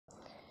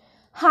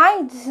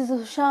Hi, this is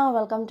Usha.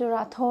 Welcome to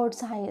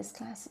Rathod's highest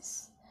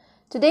classes.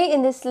 Today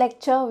in this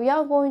lecture, we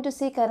are going to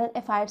see current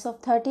affairs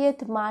of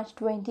 30th March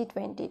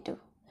 2022.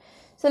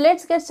 So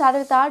let's get started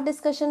with our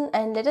discussion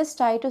and let us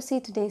try to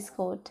see today's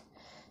quote.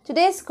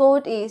 Today's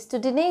quote is, "To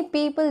deny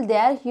people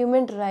their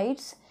human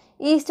rights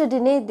is to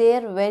deny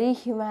their very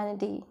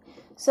humanity."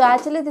 So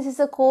actually this is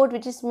a quote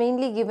which is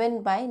mainly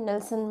given by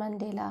Nelson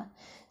Mandela.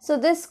 So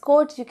this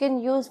quote you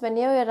can use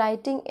whenever you are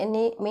writing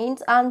any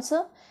mains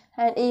answer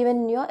and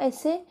even in your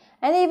essay,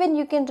 and even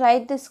you can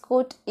write this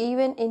quote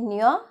even in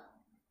your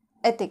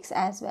ethics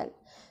as well.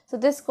 So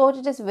this quote,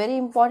 it is very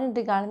important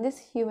regarding this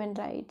human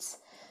rights.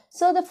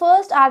 So the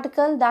first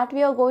article that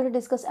we are going to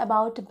discuss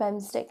about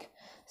BEMSTEC.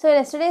 So in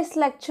yesterday's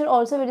lecture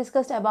also we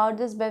discussed about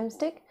this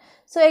BEMSTEC.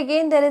 So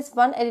again there is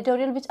one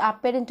editorial which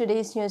appeared in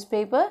today's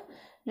newspaper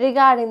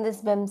regarding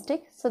this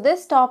BEMSTEC. So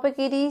this topic,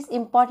 it is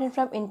important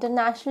from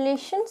international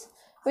relations,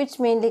 which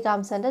mainly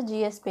comes under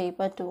GS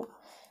paper 2.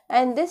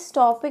 And this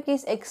topic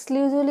is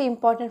exclusively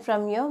important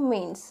from your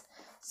mains.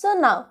 So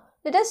now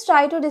let us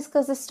try to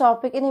discuss this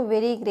topic in a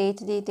very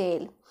great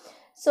detail.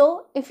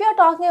 So if you are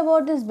talking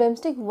about this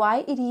BEMSTEC,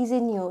 why it is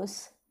in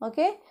news?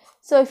 Okay,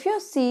 so if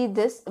you see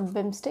this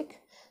BEMSTEC,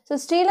 so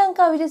Sri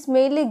Lanka, which is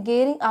mainly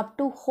gearing up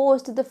to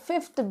host the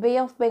 5th Bay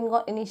of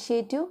Bengal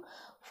initiative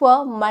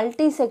for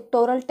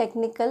multi-sectoral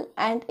technical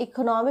and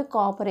economic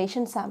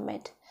cooperation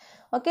summit.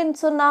 Okay,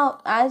 so now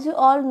as you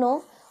all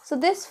know, so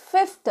this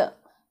fifth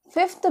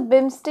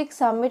BIMSTEC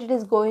summit, it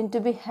is going to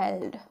be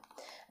held,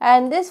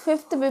 and this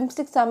 5th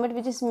BIMSTEC summit,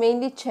 which is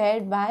mainly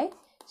chaired by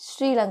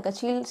Sri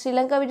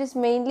Lanka, which is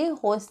mainly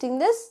hosting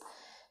this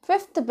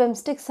 5th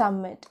BIMSTEC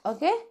summit.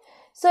 Okay,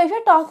 so if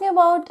you're talking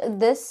about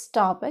this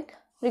topic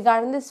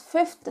regarding this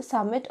 5th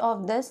summit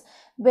of this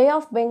Bay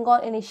of Bengal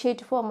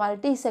initiative for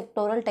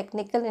multi-sectoral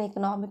technical and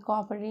economic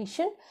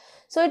cooperation,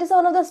 so it is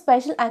one of the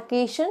special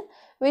occasion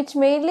which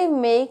mainly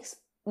makes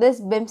this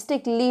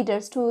BIMSTEC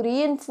leaders to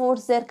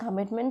reinforce their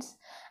commitments,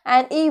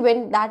 and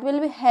even that will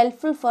be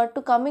helpful for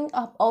to coming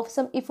up of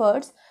some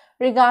efforts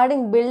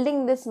regarding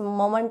building this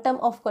momentum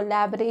of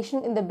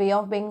collaboration in the Bay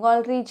of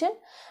Bengal region,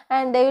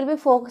 and they will be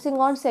focusing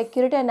on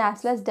security and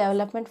as well as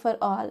development for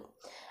all.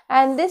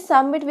 And this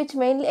summit, which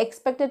mainly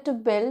expected to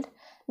build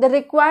the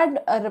required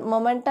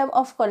momentum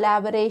of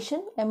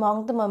collaboration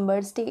among the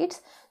member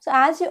states. So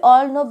as you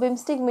all know,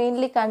 BIMSTEC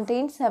mainly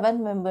contains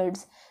 7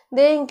 members.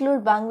 They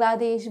include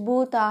Bangladesh,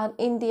 Bhutan,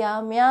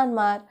 India,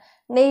 Myanmar,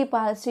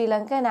 Nepal, Sri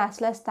Lanka and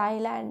as well as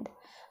Thailand.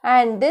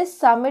 And this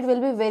summit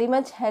will be very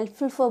much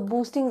helpful for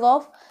boosting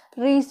of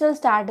regional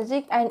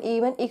strategic and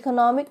even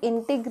economic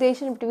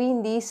integration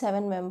between these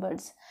 7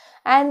 members.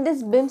 And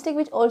this BIMSTEC,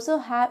 which also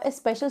have a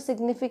special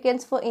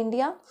significance for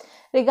India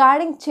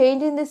regarding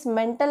changing this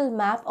mental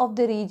map of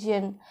the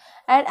region.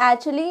 And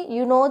actually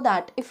you know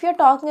that if you're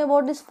talking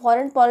about this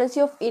foreign policy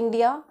of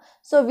India,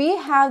 so we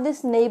have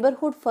this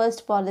neighborhood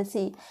first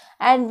policy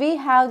and we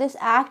have this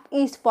Act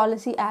East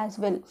policy as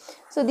well.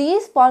 So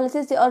these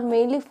policies, they are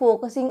mainly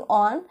focusing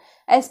on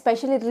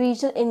especially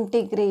regional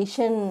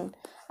integration,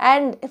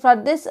 and for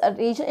this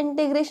regional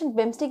integration,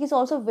 BIMSTEC is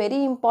also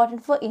very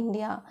important for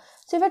India.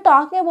 So if we're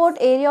talking about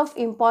area of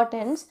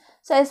importance,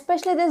 so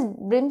especially this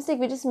BIMSTEC,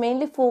 which is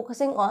mainly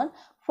focusing on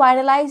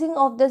finalizing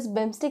of this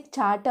BIMSTEC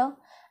charter,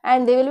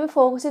 and they will be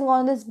focusing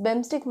on this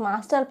BIMSTEC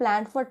master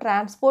plan for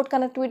transport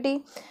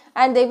connectivity,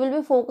 and they will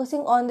be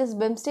focusing on this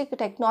BIMSTEC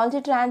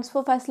technology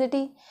transfer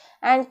facility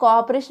and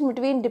cooperation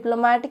between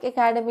diplomatic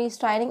academies,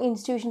 training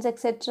institutions,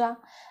 etc.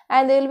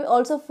 And they will be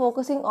also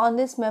focusing on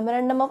this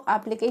memorandum of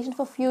application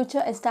for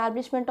future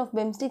establishment of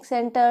BIMSTEC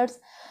centers.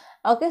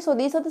 Okay, so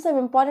these are some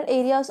important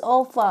areas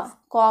of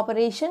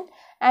cooperation,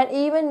 and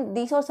even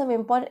these are some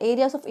important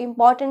areas of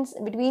importance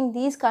between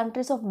these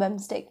countries of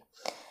BIMSTEC.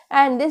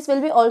 And this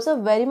will be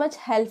also very much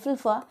helpful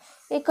for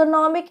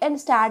economic and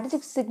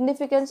strategic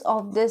significance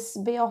of this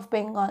Bay of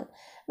Bengal,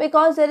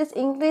 because there is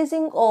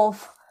increasing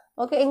of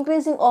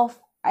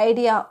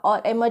idea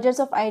or emergence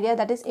of idea,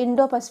 that is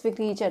Indo-Pacific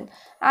region,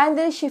 and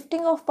there is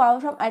shifting of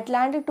power from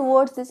Atlantic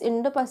towards this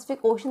Indo-Pacific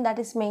Ocean, that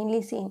is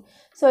mainly seen.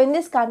 So in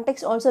this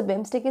context also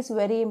BIMSTEC is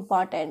very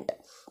important,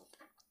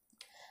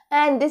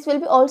 and this will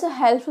be also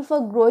helpful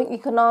for growing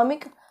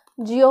economic,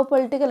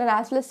 geopolitical and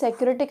as well as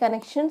security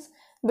connections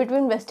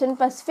between Western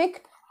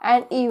Pacific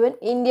and even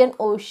Indian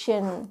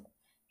Ocean,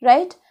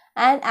 right?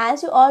 And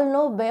as you all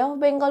know, Bay of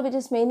Bengal, which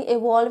is mainly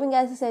evolving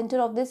as the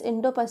center of this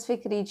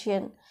Indo-Pacific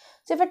region.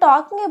 So if we're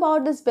talking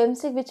about this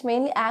BIMSTEC, which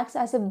mainly acts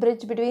as a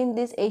bridge between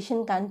these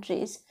Asian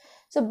countries.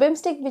 So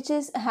BIMSTEC, which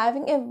is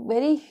having a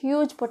very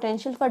huge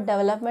potential for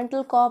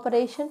developmental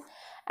cooperation,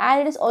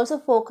 and it is also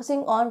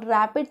focusing on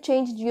rapid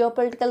change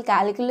geopolitical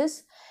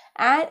calculus.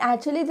 And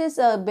actually this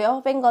Bay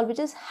of Bengal, which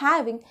is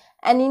having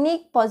an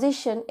unique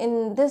position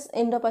in this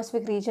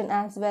Indo-Pacific region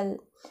as well.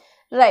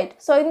 Right,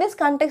 so in this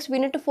context, we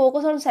need to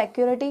focus on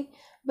security,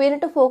 we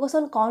need to focus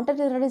on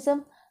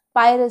counter-terrorism,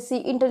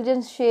 piracy,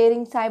 intelligence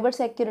sharing, cyber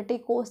security,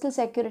 coastal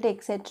security,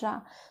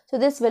 etc. So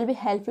this will be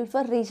helpful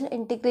for regional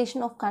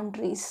integration of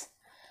countries.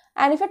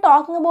 And if you're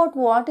talking about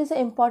what is the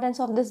importance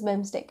of this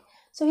BIMSTEC,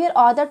 So here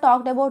author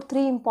talked about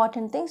three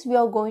important things. We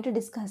are going to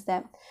discuss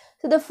them.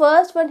 So the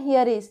first one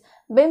here is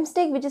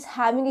BIMSTEC, which is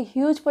having a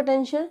huge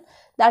potential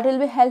that will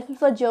be helpful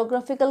for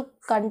geographical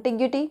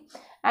contiguity,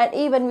 and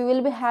even we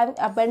will be having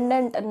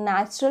abundant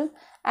natural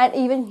and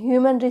even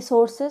human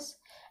resources,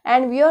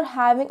 and we are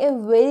having a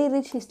very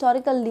rich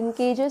historical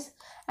linkages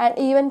and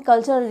even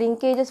cultural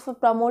linkages for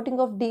promoting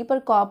of deeper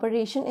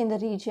cooperation in the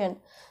region.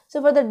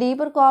 So for the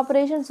deeper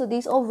cooperation, so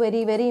these are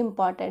very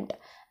important.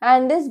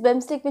 And this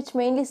BIMSTEC, which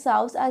mainly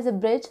serves as a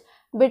bridge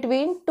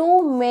between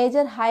two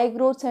major high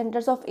growth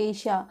centers of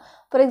Asia,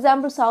 for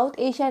example South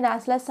Asia and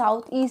as well as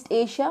Southeast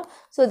Asia.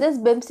 So this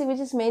BIMSTEC, which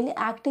is mainly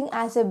acting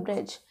as a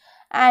bridge,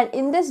 and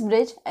in this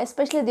bridge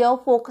especially they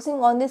are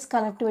focusing on this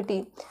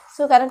connectivity.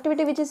 So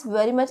connectivity, which is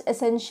very much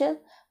essential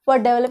for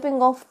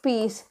developing of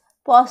peace,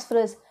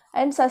 prosperous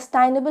and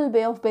sustainable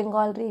Bay of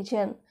Bengal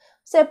region.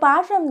 So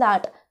apart from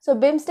that, so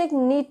BIMSTEC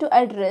need to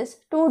address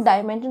two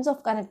dimensions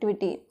of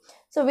connectivity.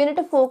 So we need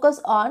to focus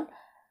on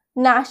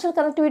national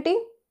connectivity,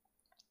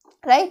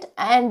 right,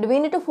 and we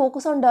need to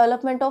focus on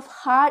development of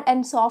hard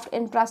and soft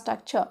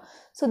infrastructure.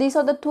 So these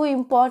are the two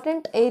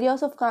important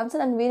areas of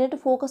concern, and we need to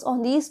focus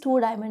on these two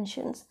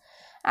dimensions.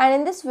 And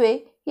in this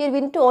way, here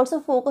we need to also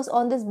focus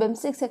on this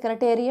BIMSTEC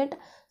secretariat.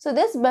 So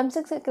this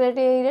BIMSTEC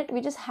secretariat,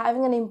 which is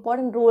having an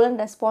important role and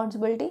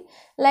responsibility,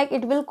 like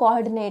it will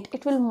coordinate,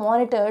 it will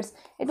monitors,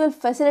 it will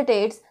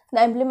facilitates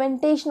the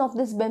implementation of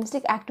this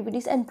BIMSTEC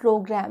activities and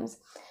programs.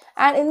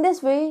 And in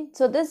this way,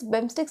 so this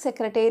BIMSTEC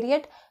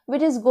secretariat,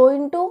 which is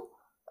going to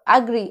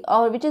agree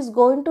or which is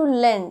going to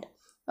lend,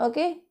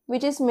 okay,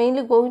 which is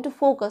mainly going to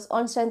focus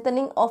on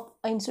strengthening of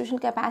institutional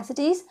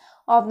capacities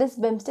of this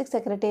BIMSTEC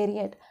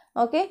secretariat.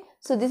 Okay,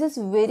 so this is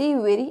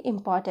very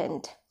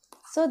important.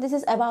 So this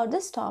is about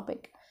this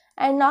topic.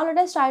 And now let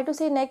us try to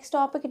say next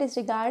topic. It is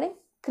regarding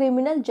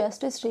criminal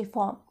justice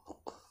reform.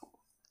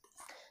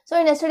 So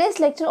in yesterday's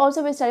lecture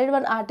also we studied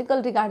one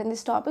article regarding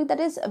this topic, that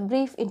is a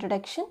brief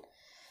introduction.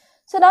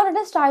 So now let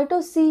us try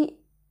to see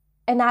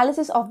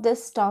analysis of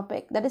this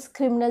topic, that is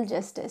criminal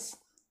justice.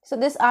 So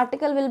this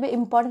article will be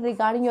important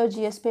regarding your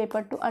GS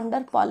paper 2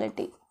 under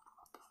polity.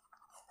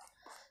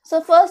 So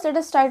first let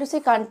us try to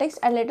see context,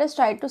 and let us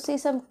try to see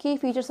some key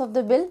features of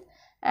the bill,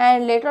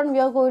 and later on we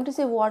are going to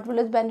see what will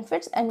its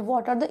benefits and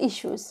what are the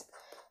issues.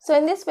 So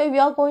in this way we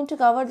are going to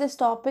cover this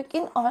topic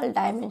in all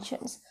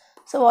dimensions.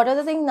 So what are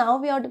the things now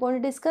we are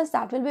going to discuss,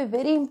 that will be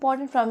very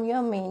important from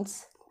your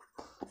mains.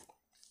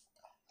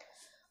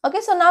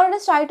 Okay, so now let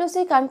us try to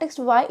see context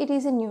why it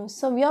is in news.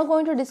 So we are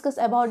going to discuss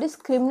about this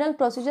Criminal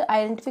Procedure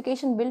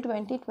Identification Bill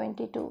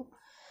 2022.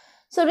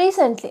 So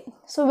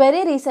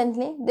very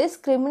recently, this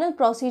Criminal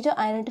Procedure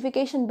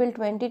Identification Bill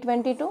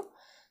 2022,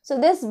 so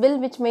this bill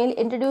which mainly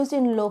introduced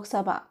in Lok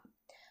Sabha,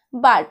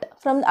 but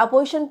from the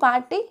opposition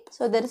party,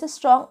 so there is a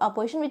strong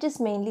opposition which is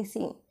mainly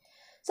seen.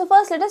 So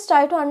first let us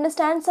try to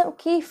understand some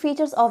key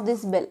features of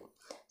this bill.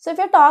 So if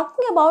you are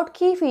talking about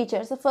key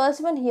features, the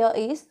first one here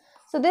is,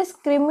 so this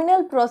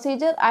Criminal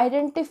Procedure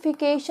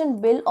Identification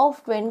Bill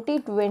of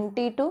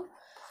 2022,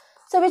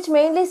 so which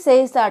mainly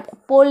says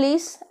that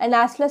police and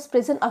as well as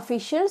prison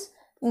officials,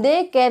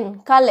 they can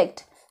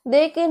collect,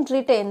 they can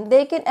retain,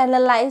 they can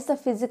analyze the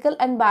physical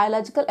and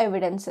biological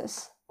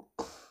evidences.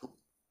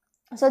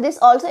 So this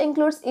also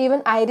includes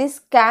even iris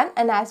scan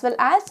and as well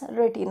as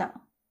retina.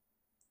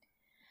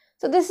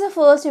 So this is the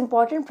first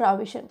important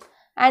provision.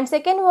 And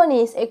second one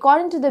is,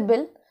 according to the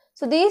bill,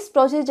 so these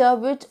procedure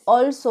which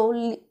also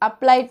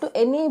apply to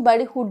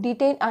anybody who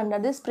detained under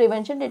this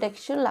prevention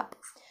detection law.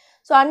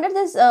 So under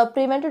this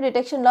preventive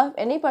detection law, if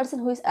any person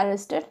who is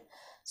arrested,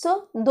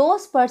 so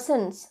those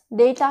persons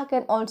data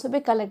can also be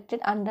collected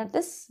under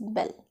this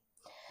bill.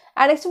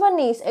 And next one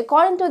is,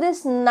 according to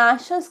this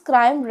National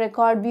Crime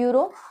Record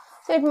Bureau,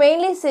 so it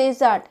mainly says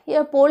that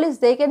here police,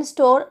 they can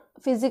store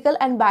physical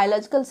and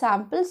biological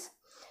samples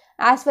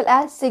as well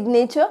as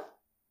signature,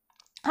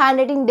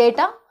 handwriting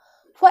data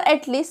for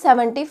at least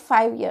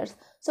 75 years.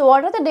 So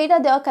what are the data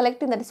they are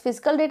collecting, that is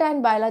physical data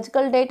and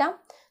biological data,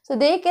 so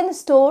they can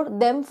store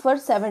them for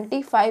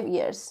 75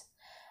 years.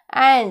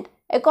 And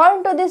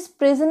according to this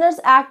Prisoners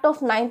Act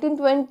of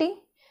 1920,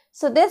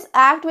 so this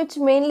act which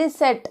mainly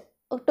set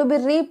to be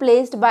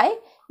replaced by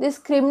this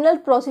Criminal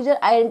Procedure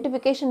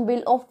Identification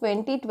Bill of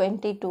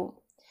 2022.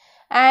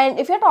 And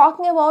if you are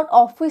talking about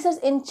officers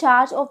in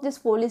charge of these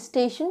police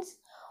stations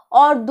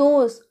or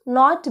those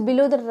not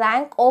below the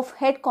rank of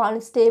head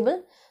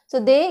constable, so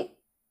they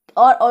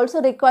are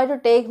also required to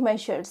take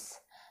measures,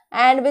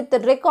 and with the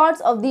records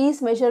of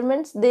these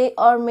measurements, they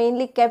are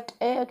mainly kept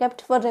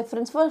for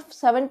reference for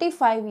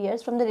 75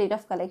 years from the date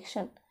of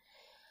collection.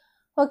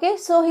 Okay,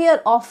 so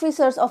here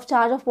officers of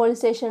charge of police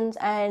stations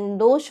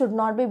and those should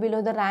not be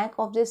below the rank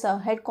of this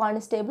head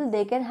constable,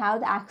 they can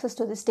have the access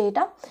to this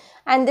data,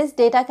 and this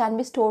data can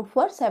be stored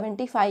for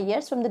 75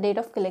 years from the date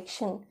of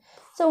collection.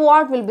 So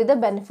what will be the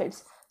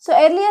benefits? So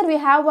earlier we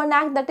have one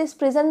act, that is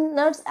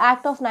Prisoners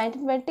Act of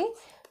 1920,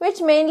 which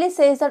mainly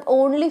says that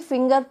only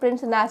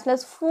fingerprints and as well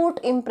as foot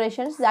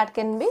impressions that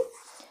can be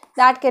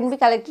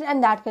collected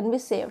and that can be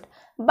saved.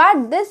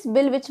 But this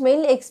bill which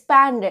mainly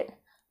expanded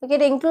Okay,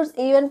 it includes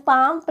even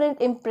palm print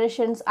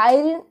impressions,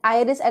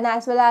 iris, and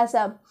as well as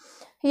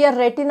here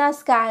retina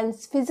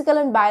scans, physical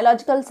and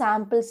biological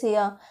samples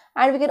here,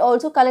 and we can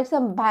also collect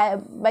some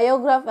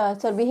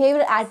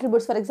behavioral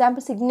attributes, for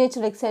example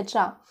signature,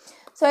 etc.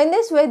 So in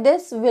this way,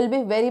 this will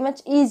be very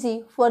much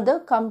easy for the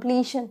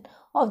completion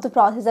of the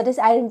process, that is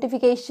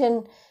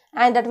identification,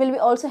 and that will be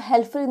also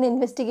helpful in the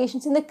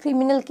investigations in the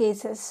criminal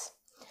cases.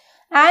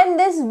 And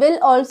this will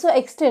also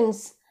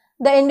extends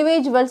the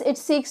individuals it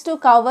seeks to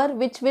cover,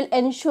 which will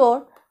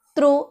ensure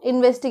through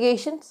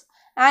investigations,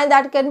 and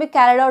that can be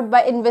carried out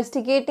by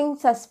investigating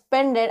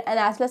suspended and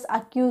as well as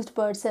accused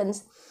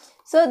persons.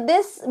 So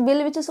this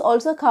bill which is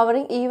also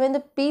covering even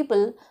the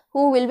people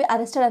who will be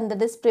arrested under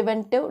this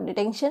Preventive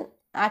Detention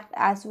Act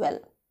as well,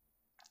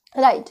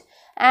 right?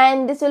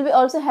 And this will be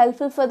also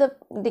helpful for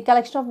the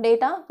collection of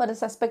data for the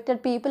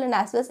suspected people and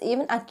as well as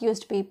even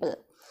accused people.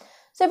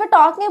 So if we're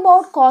talking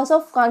about cause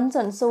of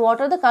concern, so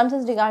what are the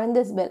concerns regarding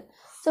this bill?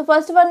 So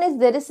first one is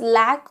there is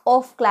lack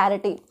of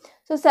clarity.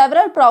 So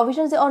several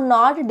provisions are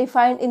not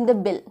defined in the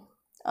bill.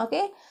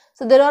 Okay,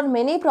 so there are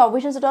many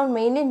provisions that are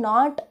mainly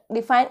not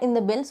defined in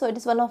the bill. So it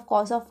is one of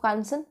cause of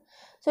concern.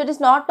 So it is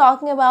not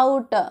talking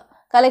about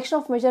collection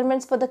of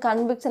measurements for the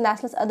convicts and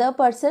as well as other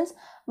persons,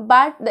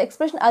 but the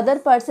expression other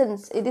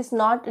persons, it is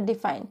not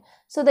defined.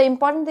 So the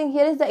important thing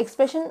here is the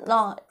expression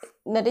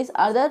that is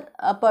other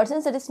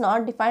persons, that is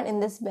not defined in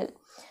this bill.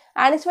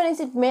 And next one is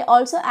it may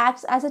also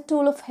act as a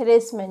tool of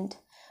harassment.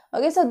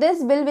 Okay, so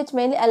this bill which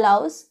mainly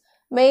allows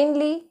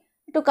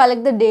to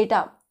collect the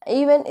data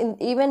even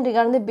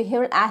regarding the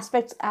behavioral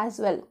aspects as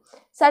well,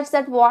 such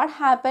that what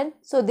happened,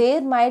 so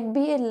there might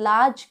be a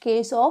large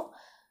case of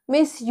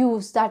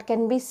misuse that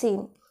can be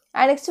seen.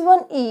 And next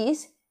one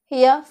is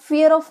here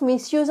fear of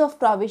misuse of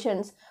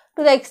provisions,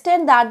 to the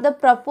extent that the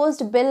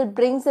proposed bill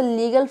brings a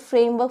legal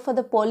framework for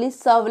the police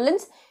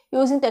surveillance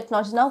using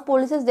technology. Now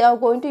police, they are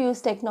going to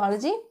use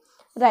technology,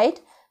 right?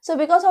 So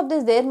because of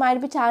this, there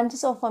might be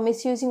chances of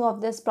misusing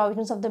of this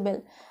provisions of the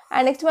bill.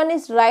 And next one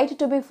is right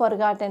to be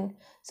forgotten.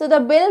 So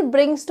the bill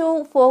brings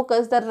to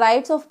focus the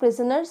rights of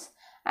prisoners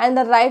and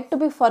the right to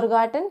be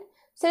forgotten,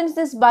 since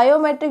this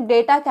biometric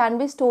data can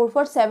be stored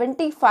for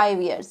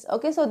 75 years.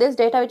 Okay, so this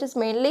data which is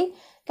mainly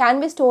can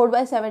be stored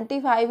by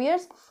 75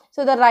 years.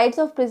 So the rights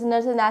of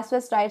prisoners and as well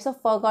as rights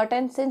of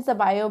forgotten, since the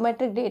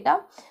biometric data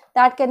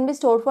that can be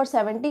stored for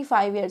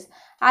 75 years.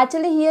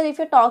 Actually here if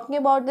you're talking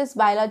about this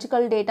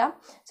biological data,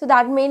 so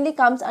that mainly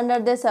comes under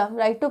this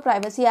right to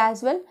privacy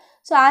as well.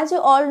 So as you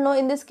all know,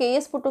 in this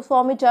case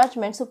Puttathwamy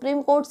judgment,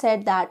 Supreme Court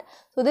said that,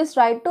 so this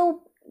right to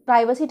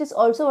privacy, it is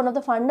also one of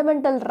the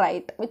fundamental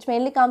right which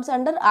mainly comes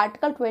under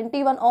Article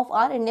 21 of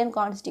our Indian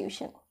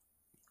Constitution,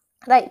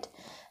 right?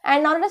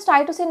 And now let us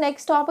try to see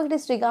next topic. It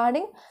is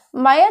regarding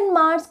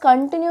Myanmar's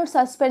continued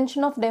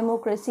suspension of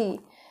democracy.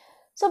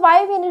 So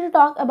why we need to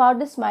talk about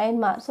this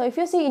Myanmar? So if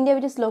you see India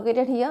which is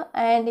located here,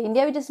 and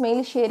India which is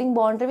mainly sharing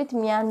boundary with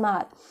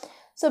Myanmar.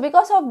 So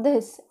because of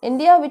this,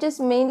 India which is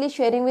mainly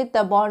sharing with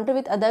the boundary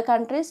with other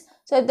countries,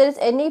 so if there is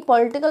any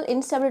political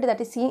instability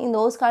that is seen in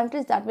those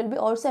countries, that will be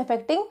also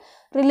affecting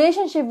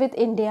relationship with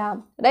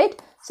India, right?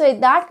 So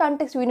in that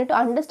context, we need to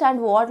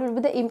understand what will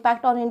be the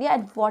impact on India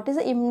and what is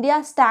the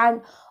India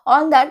stand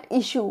on that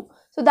issue.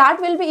 So that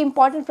will be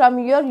important from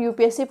your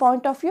UPSC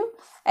point of view.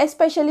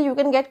 Especially you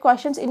can get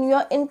questions in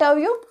your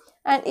interview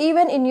and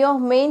even in your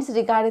mains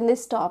regarding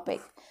this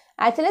topic.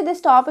 Actually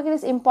this topic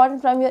is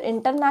important from your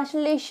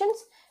international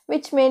relations,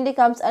 which mainly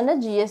comes under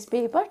GS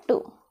paper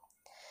 2.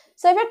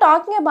 So if you're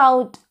talking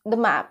about the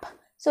map,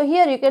 so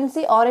here you can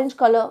see orange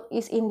color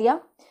is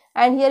India,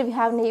 and here we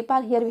have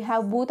Nepal, here we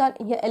have Bhutan,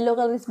 here yellow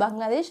color is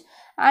Bangladesh,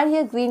 and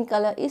here green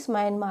color is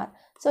Myanmar.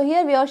 So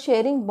here we are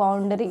sharing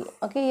boundary.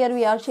 Okay, here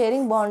we are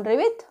sharing boundary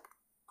with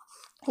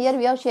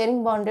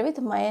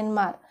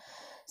Myanmar.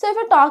 So if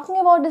you're talking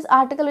about this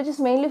article which is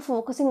mainly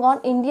focusing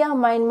on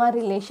India-Myanmar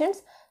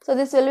relations, so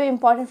this will be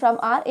important from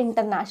our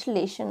international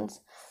relations.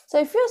 So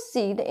if you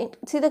see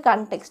the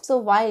context, so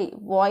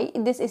why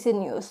this is in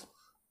news,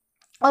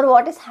 or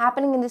what is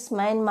happening in this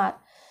Myanmar,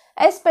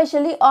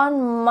 especially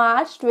on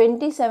March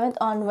 27th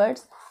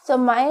onwards. So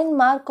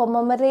Myanmar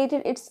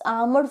commemorated its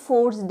Armored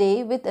Force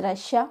Day with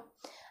Russia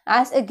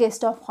as a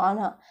guest of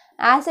honor.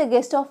 As a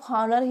guest of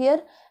honor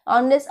here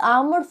on this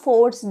Armored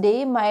Force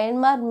Day,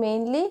 Myanmar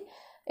mainly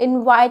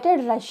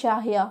invited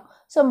Russia here.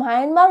 So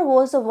Myanmar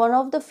was one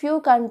of the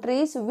few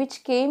countries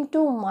which came to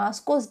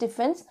Moscow's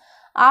defense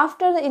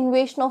after the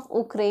invasion of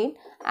Ukraine,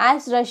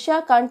 as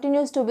Russia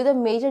continues to be the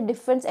major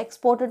defense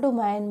exporter to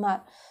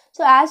Myanmar.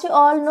 So as you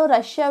all know,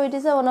 Russia, which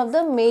is one of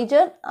the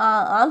major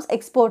arms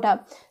exporter.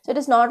 So it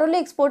is not only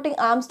exporting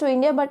arms to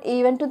India but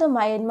even to the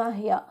Myanmar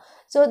here.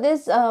 So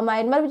this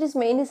Myanmar which is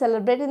mainly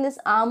celebrating this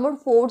Armored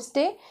Force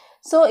Day.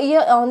 So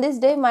here on this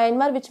day,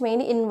 Myanmar which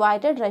mainly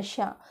invited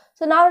Russia.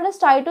 So now let us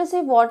try to see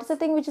what is the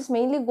thing which is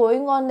mainly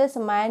going on this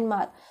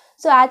Myanmar.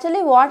 So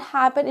actually what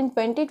happened in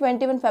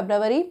 2021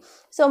 February,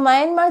 so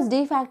Myanmar's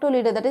de facto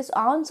leader, that is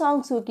Aung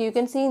San Suu Kyi, you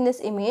can see in this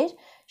image,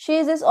 she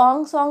is this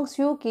Aung San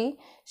Suu Kyi,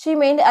 she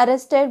mainly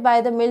arrested by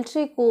the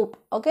military coup,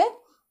 okay.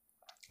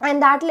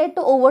 and that led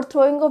to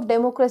overthrowing of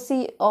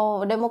democracy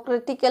or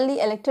democratically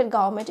elected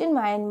government in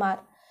Myanmar.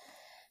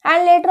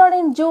 And later on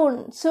in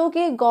June,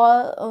 Suki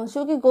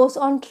goes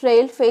on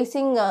trial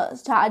facing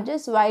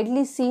charges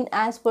widely seen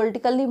as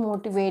politically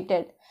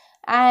motivated.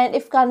 And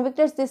if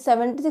convicted, this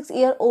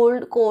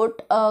 76-year-old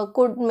court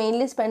could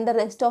mainly spend the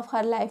rest of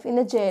her life in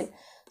the jail.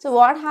 So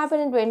what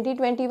happened in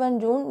 2021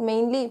 June?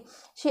 Mainly,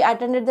 she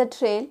attended the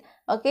trial,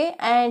 okay,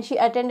 and she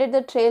attended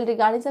the trial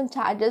regarding some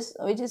charges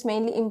which is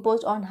mainly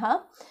imposed on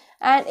her.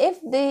 And if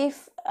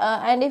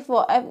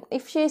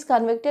she is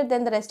convicted,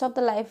 then the rest of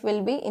the life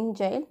will be in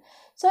jail.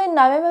 So in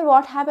November,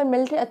 what happened?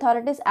 Military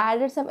authorities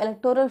added some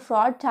electoral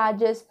fraud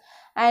charges,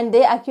 and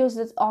they accused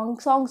this Aung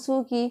San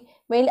Suu Kyi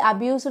mainly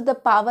abused the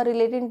power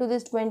relating to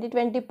this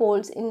 2020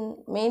 polls, in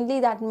mainly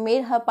that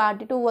made her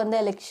party to win the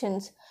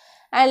elections.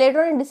 And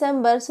later on in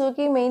December, Suu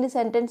Kyi mainly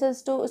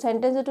sentenced to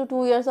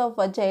 2 years of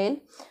jail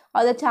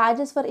or the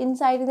charges for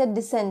inciting the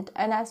dissent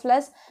and as well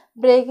as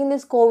breaking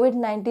this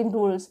COVID-19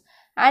 rules.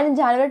 And in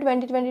January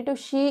 2022,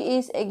 she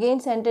is again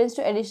sentenced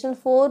to additional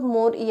 4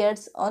 more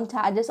years on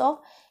charges of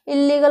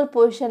illegal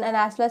possession and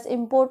as well as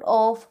import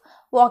of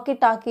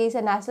walkie-talkies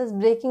and as well as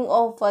breaking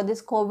of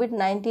this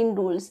COVID-19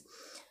 rules.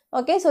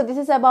 Okay, so this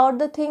is about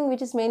the thing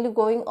which is mainly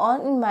going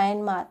on in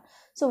Myanmar.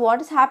 So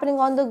what is happening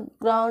on the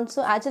ground?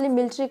 So actually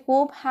military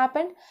coup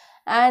happened,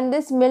 and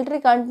this military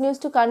continues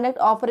to conduct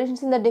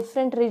operations in the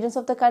different regions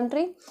of the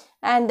country,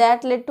 and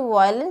that led to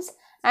violence.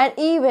 And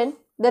even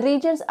the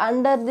regions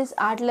under this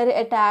artillery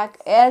attack,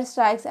 air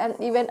strikes, and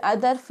even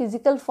other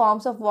physical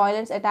forms of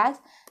violence attacks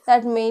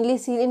that mainly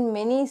seen in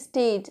many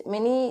states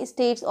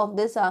of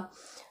this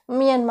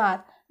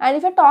Myanmar. And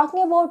if you're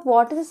talking about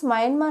what is this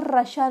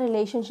Myanmar-Russia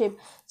relationship,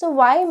 so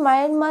why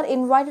Myanmar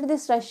invited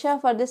this Russia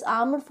for this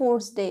Armed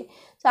Force Day?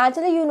 So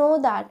actually you know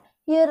that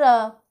here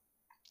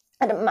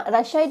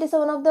Russia, it is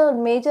one of the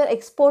major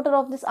exporter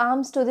of this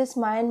arms to this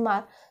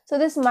Myanmar. So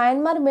this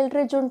Myanmar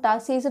military junta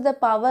seized the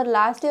power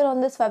last year on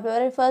this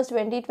February 1st,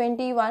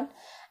 2021,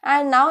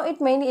 and now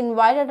it mainly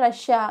invited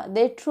Russia,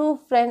 their true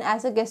friend,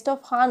 as a guest of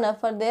honor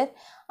for their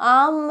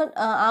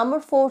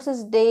Armed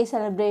Forces Day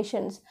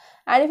celebrations.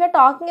 And if you're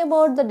talking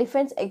about the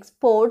defense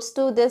exports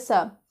to this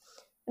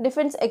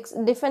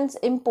defense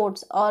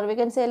imports, or we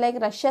can say like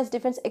Russia's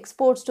defense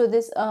exports to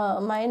this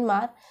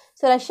Myanmar.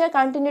 So Russia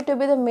continued to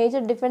be the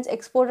major defense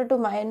exporter to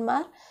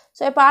Myanmar.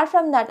 So apart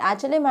from that,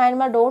 actually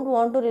Myanmar don't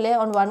want to rely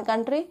on one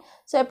country.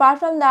 So apart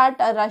from that,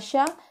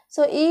 Russia,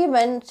 so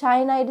even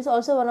China, it is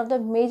also one of the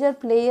major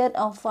player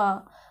of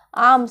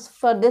arms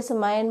for this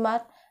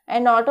Myanmar.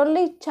 And not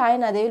only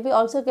China, they will be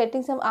also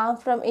getting some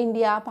arms from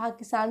India,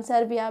 Pakistan,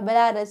 Serbia,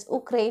 Belarus,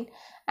 Ukraine,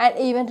 and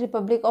even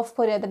Republic of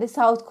Korea, that is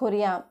South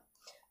Korea.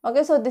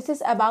 Okay, so this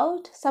is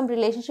about some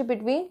relationship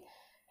between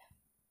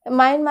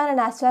Myanmar and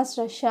as well as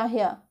Russia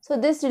here. So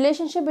this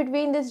relationship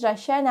between this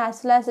Russia and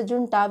as well as the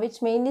junta,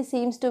 which mainly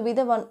seems to be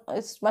the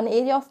one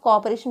area of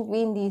cooperation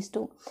between these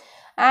two.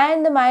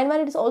 And the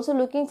Myanmar is also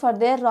looking for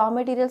their raw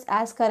materials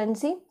as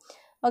currency,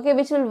 okay,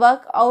 which will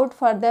work out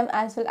for them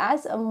as well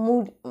as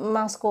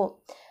Moscow.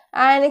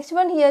 And next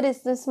one here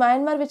is this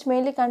Myanmar, which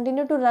mainly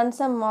continue to run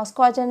some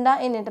Moscow agenda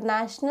in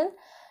international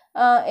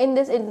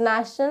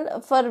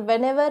for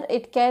whenever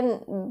it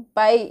can,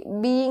 by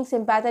being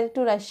sympathetic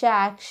to Russia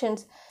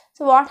actions.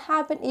 So what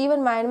happened,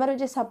 even Myanmar,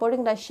 which is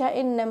supporting Russia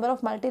in number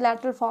of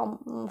multilateral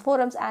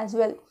forums as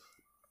well.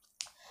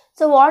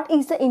 So what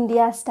is the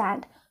India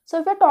stand? So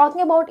if we're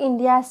talking about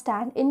India's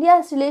stand,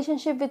 India's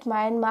relationship with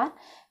Myanmar,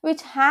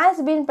 which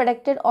has been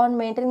predicated on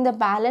maintaining the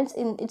balance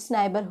in its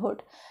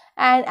neighborhood.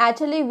 And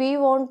actually we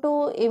want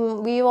to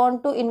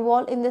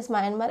involve in this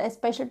Myanmar,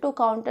 especially to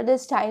counter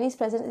this Chinese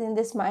presence in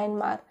this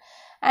Myanmar.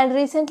 And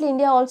recently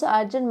India also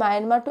urged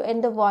Myanmar to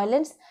end the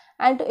violence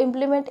and to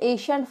implement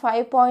Asian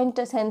 5-point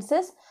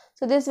census.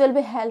 So this will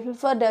be helpful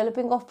for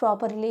developing of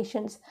proper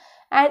relations.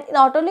 And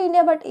not only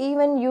India but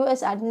even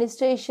US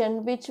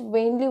administration, which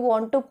mainly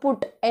want to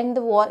end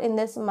the war in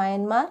this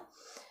Myanmar.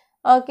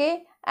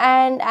 Okay,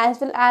 and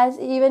as well as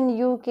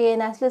even UK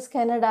and as well as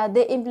Canada,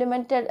 they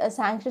implemented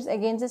sanctions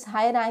against these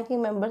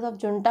high-ranking members of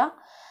junta.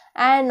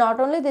 And not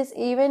only this,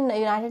 even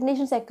United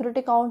Nations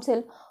Security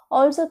Council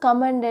also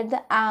commended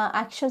the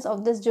actions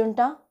of this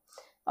junta.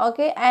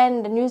 Okay,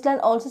 and New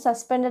Zealand also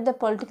suspended the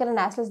political and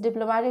as well as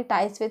diplomatic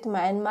ties with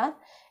Myanmar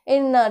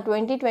in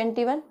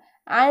 2021,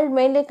 and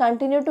mainly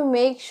continue to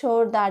make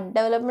sure that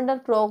developmental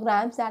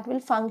programs that will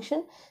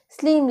function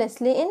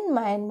seamlessly in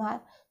Myanmar.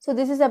 So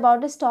this is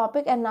about this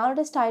topic, and now let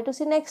us try to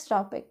see next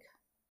topic.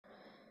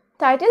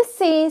 Title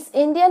says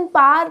Indian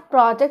power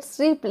projects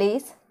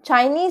replace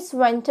Chinese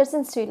ventures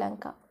in Sri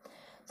Lanka.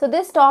 So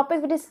this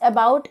topic, it is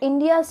about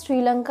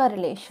India-Sri Lanka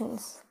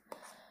relations.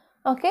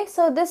 Okay,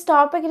 so this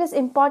topic, it is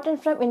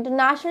important from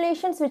international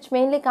relations, which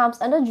mainly comes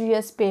under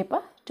GS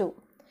paper 2.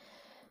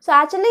 So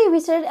actually we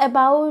studied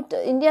about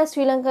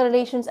India-Sri Lanka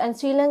relations, and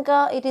Sri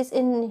Lanka, it is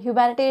in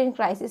humanitarian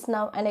crisis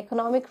now, an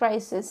economic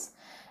crisis,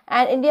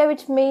 and India,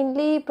 which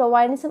mainly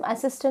providing some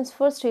assistance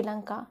for Sri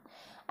Lanka.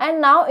 And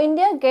now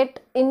India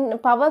get in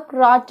power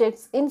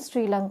projects in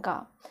Sri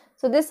Lanka.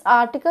 So this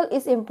article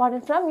is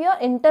important from your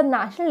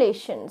international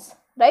relations,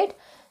 right?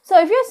 So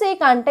if you see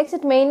context,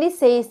 it mainly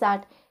says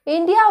that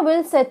India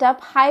will set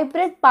up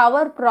hybrid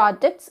power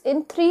projects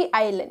in 3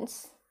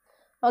 islands.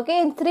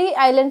 Okay, in 3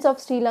 islands of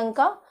Sri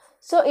Lanka.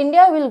 So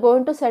India will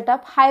going to set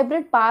up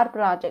hybrid power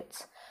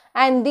projects,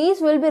 and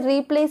these will be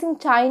replacing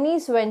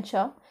Chinese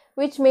venture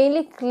which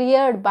mainly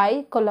cleared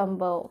by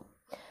Colombo.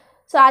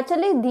 So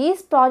actually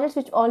these projects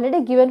which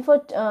already given for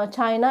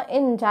China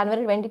in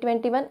January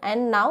 2021,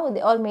 and now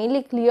they are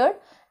mainly cleared,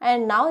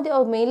 and now they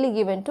are mainly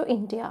given to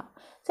India.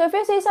 So if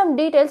you see some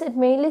details, it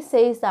mainly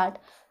says that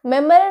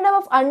memorandum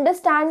of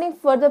understanding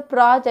for the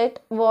project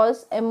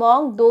was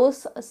among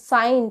those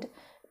signed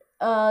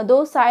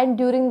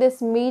during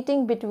this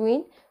meeting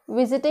between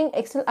visiting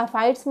External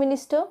Affairs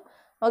Minister,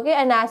 okay,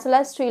 and as well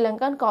as Sri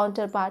Lankan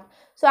counterpart.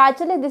 So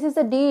actually this is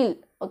a deal,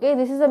 okay,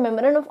 this is a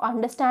memorandum of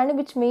understanding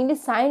which mainly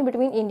signed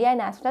between India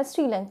and as well as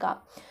Sri Lanka.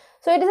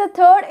 So it is a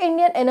third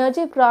Indian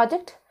energy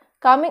project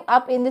coming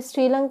up in the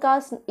Sri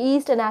Lanka's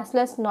east and as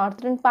well as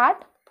northern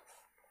part,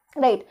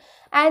 right?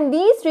 And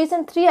these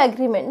recent 3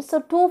 agreements,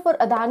 so 2 for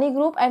Adani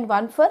Group and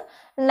 1 for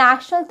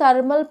National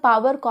Thermal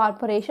Power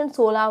Corporation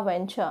Solar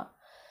Venture.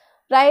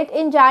 Right,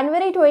 in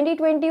January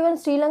 2021,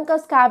 Sri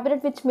Lanka's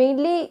cabinet which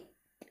mainly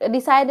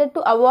decided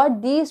to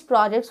award these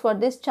projects for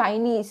this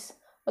Chinese,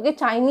 okay,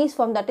 Chinese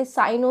firm, that is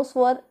Sinos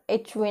for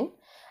HWIN,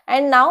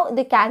 and now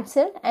they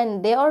cancelled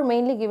and they are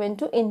mainly given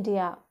to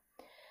India.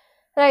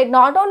 Right,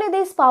 not only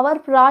these power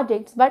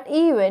projects, but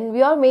even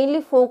we are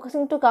mainly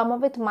focusing to come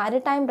up with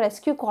Maritime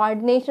Rescue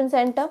Coordination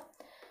Center.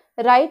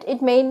 Right,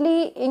 it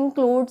mainly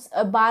includes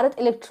Bharat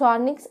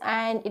Electronics,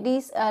 and it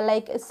is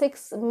like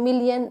 $6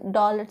 million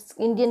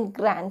Indian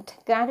grant.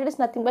 Granted is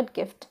nothing but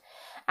gift.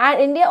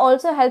 And India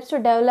also helps to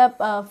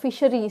develop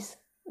fisheries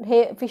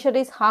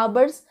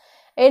harbors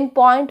in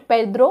Point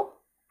Pedro,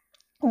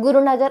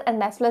 Gurunagar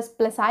and as well as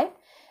Plasai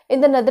in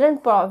the northern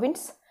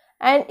province.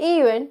 And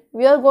even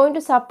we are going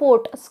to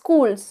support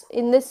schools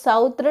in the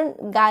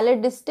southern Galle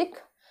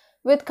district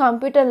with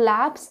computer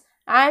labs.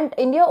 And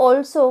India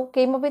also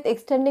came up with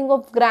extending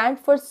of grant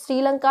for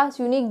Sri Lanka's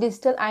unique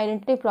digital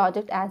identity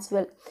project as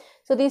well.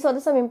 So these are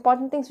some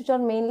important things which are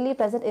mainly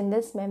present in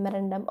this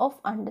memorandum of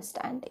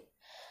understanding.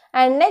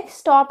 And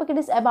next topic, it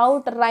is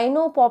about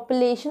rhino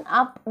population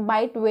up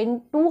by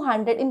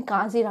 200 in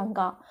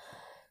Kaziranga.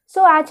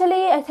 So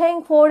actually I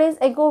think 4 days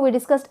ago we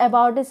discussed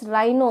about this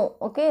rhino,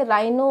 okay,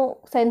 rhino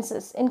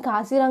census in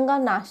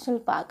Kaziranga National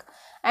Park.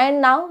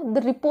 And now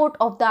the report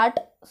of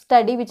that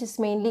study which is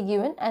mainly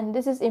given, and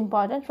this is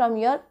important from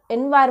your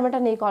environment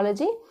and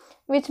ecology,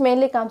 which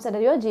mainly comes under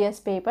your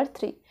GS paper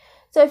 3.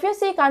 So if you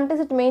see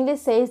context, it mainly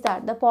says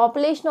that the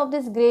population of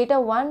this greater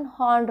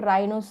one-horned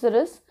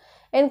rhinoceros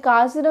in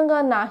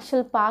Kaziranga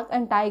National Park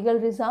and Tiger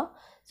Reserve,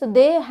 so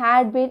they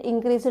had been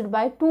increased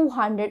by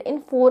 200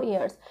 in 4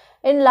 years.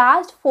 In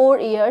last 4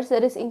 years,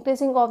 there is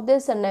increasing of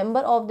this number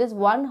of this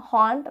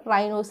one-horned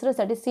rhinoceros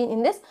that is seen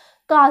in this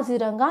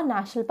Kaziranga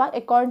National Park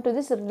according to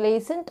this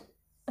recent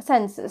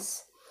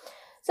census.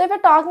 So if you're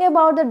talking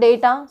about the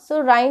data,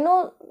 so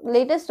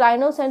latest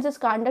rhino census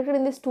conducted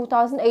in this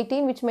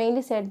 2018, which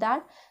mainly said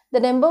that the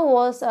number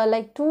was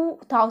like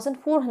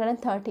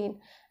 2,413,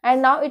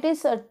 and now it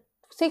is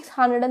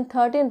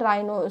 613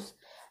 rhinos,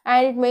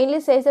 and it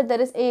mainly says that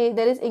there is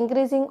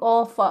increasing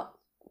of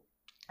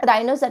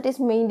rhinos that is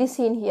mainly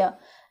seen here.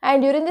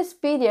 And during this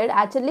period,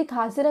 actually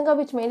Kaziranga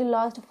which mainly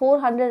lost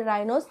 400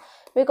 rhinos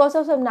because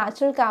of some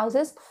natural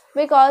causes,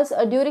 because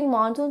during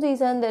monsoon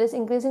season there is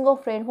increasing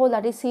of rainfall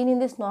that is seen in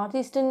this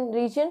northeastern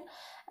region,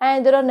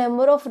 and there are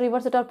number of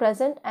rivers that are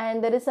present,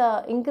 and there is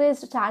a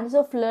increased chances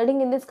of flooding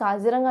in this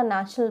Kaziranga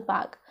National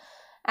Park.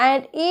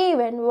 And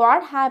even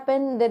what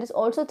happened, there is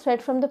also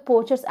threat from the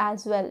poachers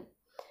as well.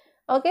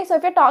 Okay, so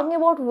if you're talking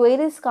about where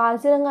is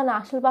Kaziranga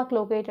National Park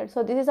located,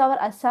 so this is our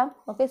Assam.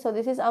 Okay, so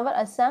this is our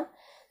Assam.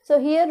 So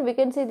here we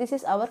can say this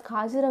is our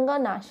Kaziranga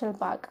National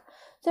Park.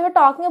 So we're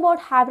talking about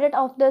habitat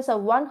of this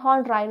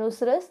one-horned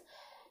rhinoceros.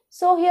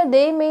 So here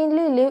they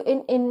mainly live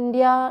in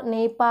India,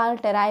 Nepal,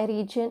 Terai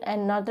region,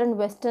 and northern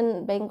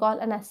western Bengal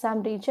and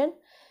Assam region.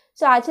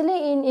 So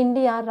actually in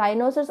India,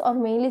 rhinoceros are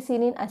mainly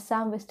seen in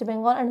Assam, West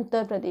Bengal and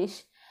Uttar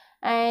Pradesh.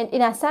 And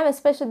in Assam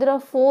especially, there are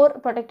 4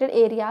 protected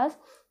areas.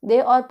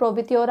 They are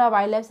Probitiora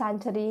Wildlife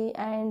Sanctuary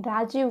and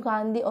Rajiv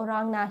Gandhi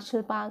Orang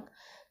National Park,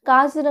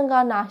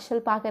 Kaziranga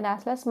National Park, and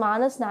as well as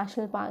Manas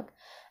National Park.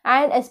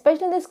 And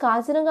especially in this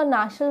Kaziranga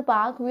National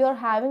Park, we are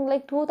having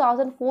like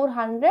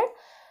 2,400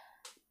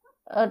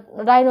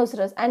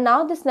 rhinoceros, and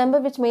now this number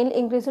which mainly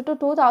increased to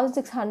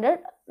 2,600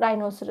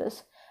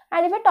 rhinoceros.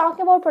 And if we're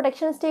talking about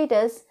protection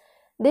status,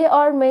 they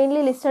are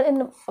mainly listed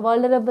in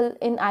vulnerable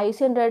in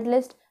IUCN Red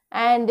List,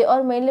 and they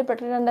are mainly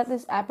protected under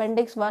this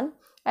Appendix 1,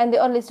 and they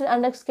are listed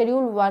under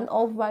Schedule 1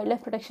 of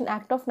Wildlife Protection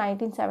Act of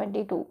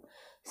 1972.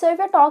 So if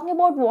you're talking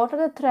about what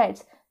are the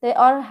threats, they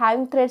are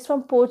having threats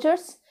from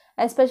poachers.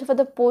 Especially for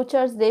the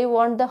poachers, they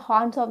want the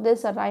horns of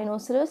this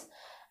rhinoceros,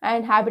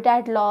 and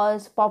habitat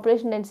loss,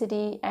 population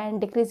density, and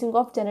decreasing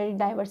of genetic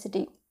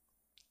diversity.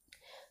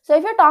 So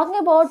if you're talking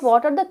about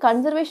what are the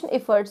conservation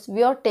efforts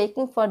we are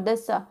taking for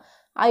this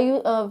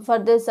for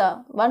this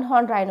one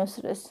horn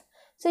rhinoceros.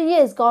 So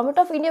yes, Government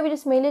of India, which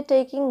is mainly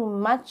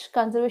taking much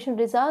conservation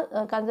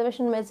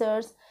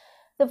measures.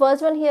 The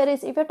first one here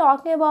is, if you're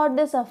talking about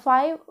this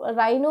 5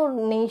 rhino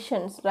range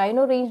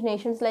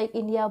nations like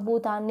India,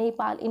 Bhutan,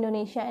 Nepal,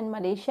 Indonesia and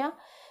Malaysia,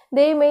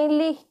 they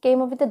mainly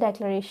came up with a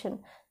declaration.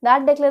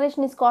 That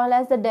declaration is called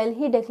as the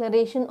Delhi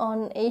Declaration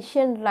on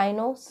Asian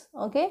Rhinos,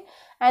 okay,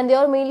 and they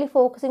are mainly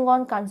focusing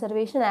on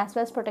conservation as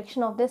well as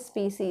protection of this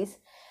species.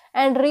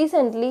 And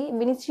recently,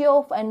 Ministry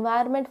of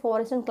Environment,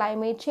 Forest and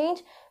Climate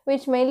Change,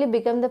 which mainly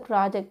became the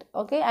project,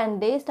 okay,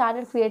 and they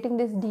started creating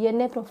these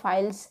DNA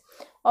profiles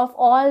of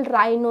all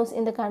rhinos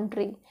in the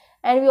country.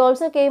 And we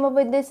also came up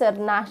with this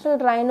National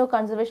Rhino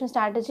Conservation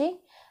Strategy,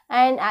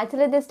 and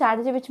actually this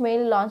strategy which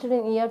mainly launched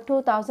in year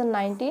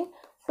 2019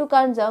 to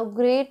conserve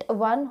great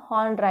one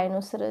horned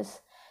rhinoceros.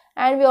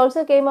 And we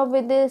also came up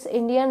with this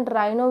Indian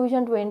Rhino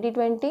Vision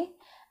 2020.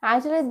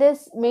 Actually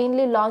this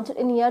mainly launched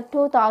in year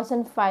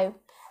 2005,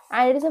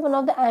 and it is one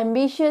of the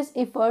ambitious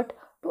effort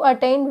to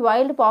attain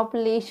wild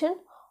population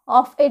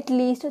of at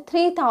least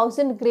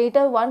 3000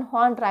 greater one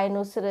horned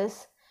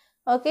rhinoceros.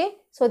 Okay,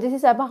 so this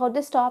is about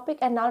this topic,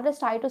 and now let's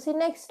try to see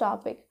next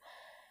topic.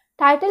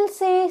 Title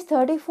says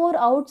 34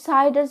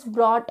 outsiders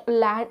brought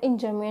land in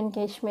Jammu and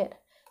Kashmir.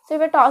 So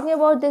if we're talking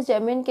about this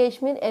Jammu and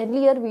Kashmir,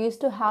 earlier we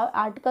used to have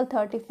Article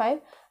 35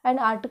 and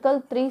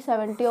Article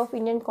 370 of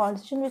Indian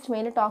Constitution, which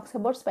mainly talks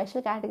about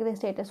special category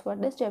status for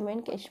this Jammu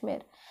and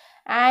Kashmir.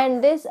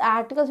 And this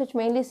articles which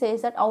mainly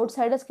says that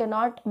outsiders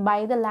cannot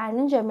buy the land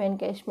in Jammu and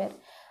Kashmir.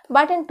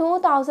 But in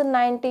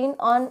 2019,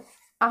 on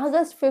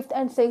August 5th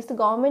and 6th, the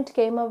government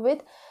came up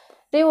with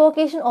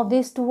revocation of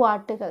these two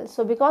articles.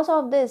 So because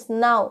of this,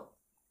 now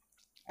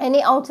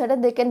any outsider,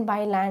 they can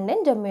buy land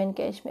in Jammu and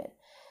Kashmir.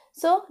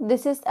 So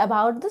this is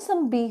about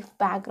some brief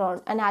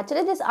background, and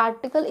actually this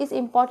article is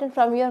important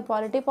from your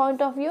polity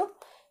point of view,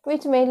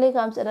 which mainly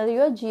comes under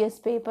your GS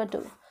paper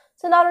too.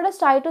 So now let us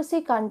try to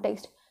see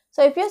context.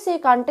 So if you see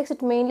context,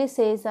 it mainly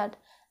says that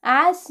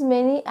as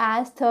many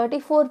as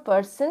 34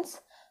 persons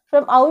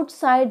from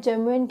outside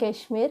Jammu and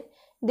Kashmir,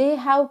 they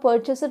have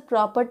purchased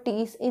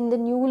properties in the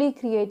newly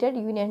created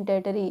Union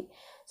Territory.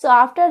 So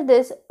after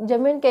this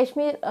Jammu and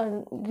Kashmir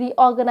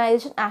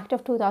Reorganization Act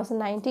of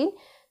 2019,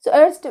 so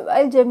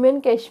erstwhile Jammu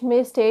and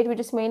Kashmir state, which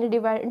is mainly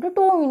divided into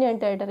 2 Union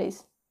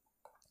Territories,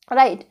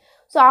 right?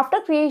 So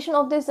after creation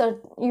of this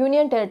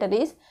Union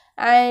Territories,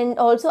 and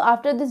also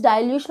after this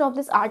dilution of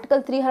this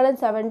Article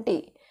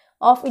 370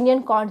 of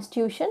Indian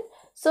Constitution,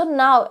 so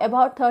now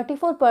about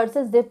 34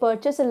 persons, they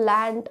purchase a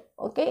land,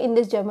 okay, in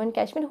this Jammu and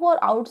Kashmir who are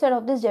outside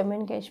of this Jammu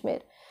and Kashmir.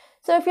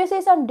 So if you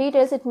see some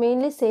details, it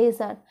mainly says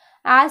that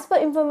as per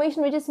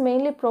information which is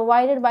mainly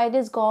provided by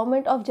this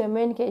government of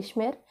Jammu and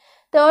Kashmir,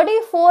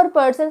 34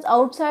 persons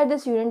outside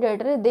this Union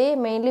Territory, they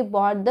mainly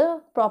bought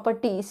the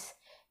properties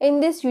in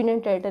this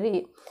Union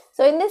Territory.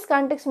 So in this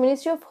context,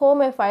 Ministry of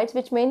Home Affairs,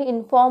 which mainly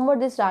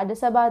informed this Rajya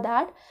Sabha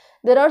that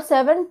there are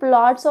 7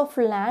 plots of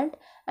land,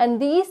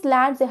 and these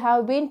lands, they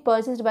have been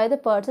purchased by the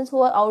persons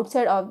who are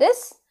outside of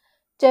this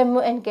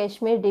Jammu and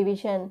Kashmir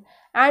division.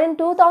 And in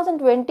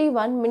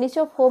 2021,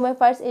 Ministry of Home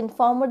Affairs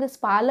informed this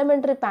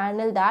parliamentary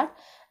panel that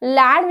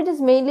land which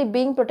is mainly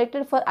being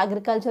protected for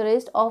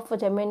agriculturists of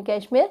Jammu and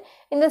Kashmir,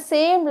 in the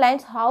same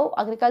lines how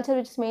agriculture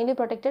which is mainly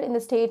protected in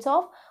the states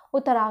of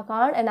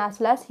Uttarakhand and as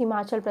well as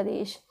Himachal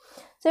Pradesh.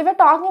 So if we're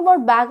talking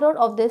about background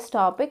of this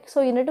topic,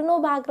 so you need to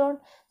know background.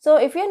 So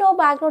if you know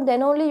background,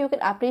 then only you can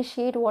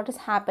appreciate what is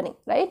happening,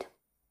 right?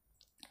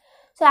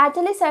 So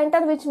actually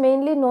center which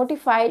mainly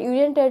notified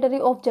Union Territory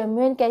of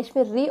Jammu and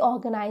Kashmir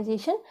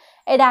Reorganization,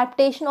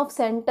 Adaptation of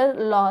Center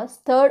Laws,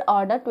 3rd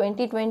Order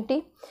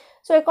 2020.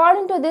 So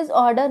according to this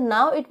order,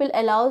 now it will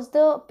allows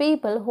the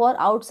people who are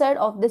outside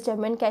of this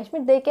Jammu and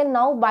Kashmir, they can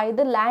now buy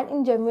the land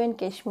in Jammu and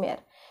Kashmir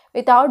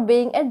without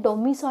being a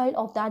domicile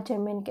of that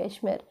Jammu and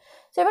Kashmir.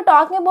 So if we're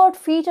talking about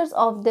features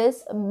of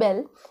this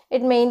bill,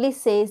 it mainly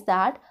says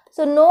that,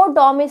 so no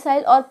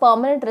domicile or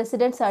permanent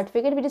resident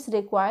certificate which is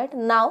required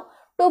now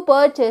to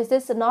purchase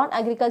this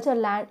non-agricultural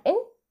land in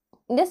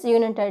this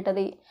Union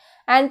Territory.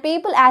 And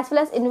people as well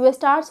as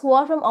investors who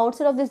are from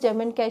outside of this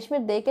Jammu and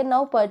Kashmir, they can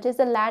now purchase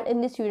the land in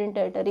this Union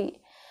Territory.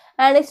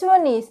 And next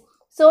one is,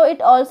 so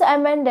it also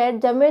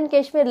amended Jammu and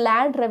Kashmir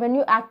Land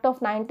Revenue Act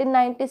of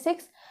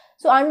 1996,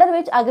 so under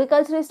which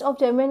agriculturists of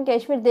Jammu and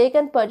Kashmir, they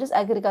can purchase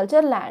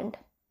agricultural land.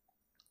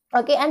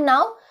 Okay, and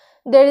now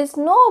there is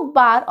no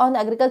bar on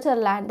agricultural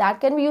land that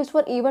can be used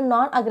for even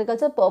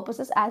non-agricultural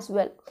purposes as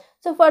well.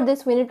 So for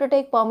this, we need to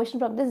take permission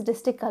from this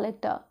district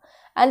collector.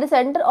 And the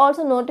center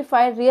also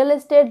notified Real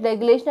Estate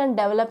Regulation and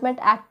Development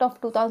Act of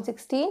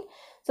 2016.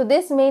 So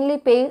this mainly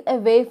paves a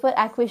way for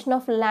acquisition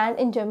of land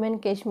in Jammu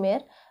and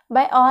Kashmir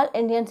by all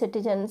Indian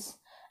citizens.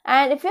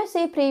 And if you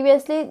see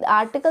previously, the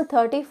Article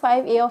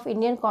 35A of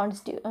Indian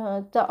Constitution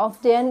of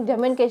the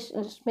Jammu and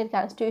Kashmir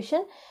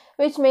Constitution,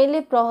 which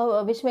mainly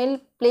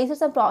places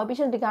some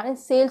prohibition regarding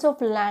sales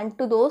of land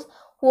to those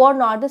who are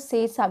not the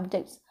state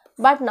subjects.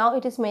 But now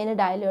it is mainly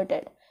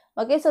diluted.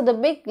 Okay, so the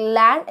big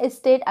Land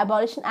Estate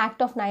Abolition Act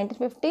of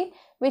 1950,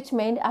 which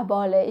made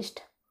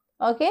abolished.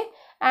 Okay,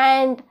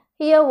 and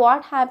here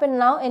what happened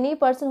now, any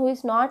person who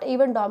is not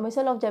even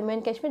domicile of Jammu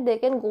and Kashmir, they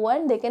can go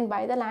and they can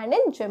buy the land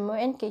in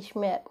Jammu and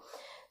Kashmir.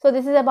 So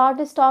this is about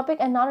this topic.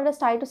 And now let us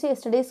try to see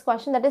yesterday's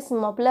question, that is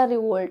Moplar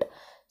revolt.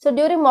 So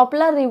during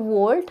Moplar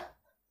revolt,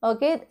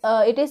 okay,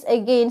 it is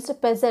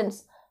against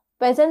peasants.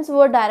 Peasants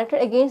were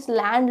directed against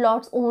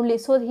landlords only.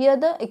 So here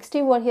the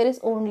extreme word here is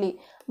only,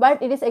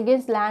 but it is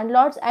against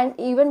landlords and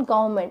even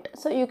government.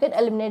 So you can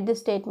eliminate this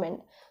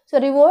statement. So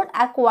revolt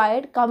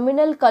acquired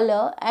communal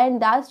color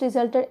and thus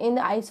resulted in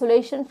the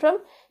isolation from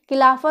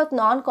Khilafat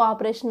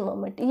non-cooperation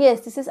movement.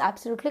 Yes, this is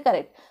absolutely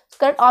correct. So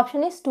correct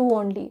option is 2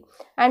 only.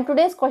 And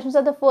today's questions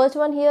are, the first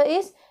one here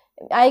is,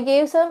 I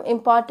gave some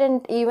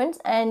important events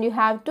and you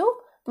have to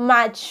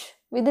match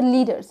with the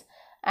leaders.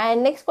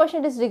 And next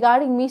question is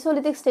regarding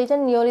Mesolithic stage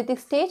and Neolithic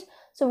stage.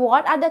 So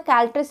what are the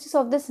characteristics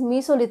of this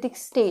Mesolithic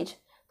stage?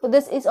 So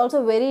this is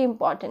also very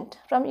important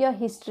from your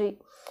history.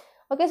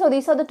 Okay, so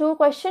these are the 2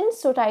 questions.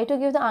 So try to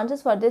give the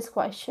answers for these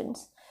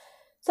questions.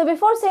 So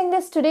before saying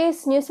this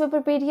today's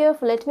newspaper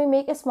PDF, let me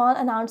make a small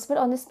announcement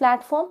on this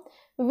platform.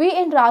 We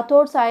in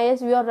Rathod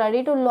IAS, we are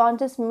ready to launch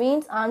this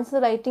means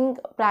answer writing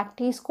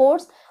practice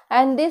course,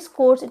 and this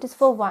course, it is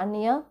for 1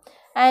 year,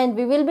 and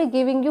we will be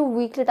giving you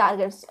weekly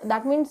targets.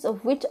 That means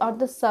which are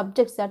the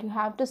subjects that you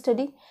have to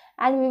study,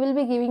 and we will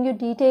be giving you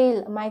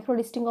detailed micro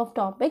listing of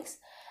topics.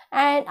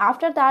 And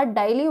after that,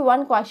 daily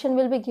 1 question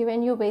will be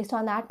given you based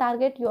on that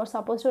target. You are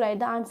supposed to write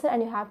the answer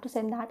and you have to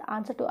send that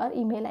answer to our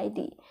email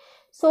ID,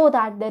 so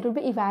that there will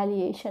be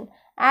evaluation,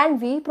 and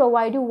we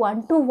provide you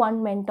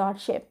one-to-one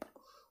mentorship.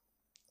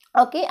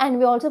 Okay, and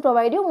we also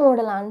provide you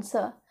model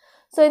answer.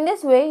 So in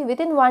this way,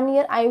 within 1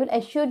 year, I will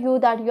assure you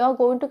that you are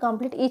going to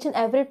complete each and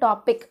every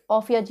topic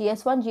of your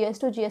GS1,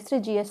 GS2,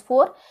 GS3,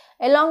 GS4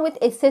 along with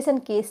essays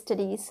and case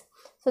studies.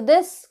 So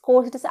this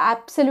course, it is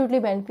absolutely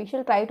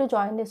beneficial. Try to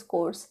join this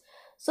course.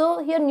 So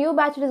here new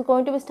batch is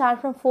going to be start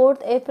from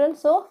 4th April.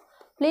 So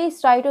please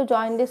try to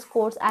join this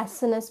course as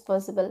soon as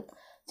possible.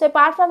 So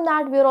apart from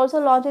that, we are also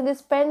launching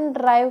this pen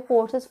drive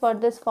courses for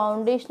this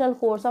foundational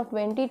course of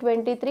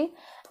 2023,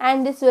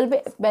 and this will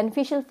be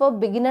beneficial for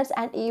beginners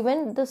and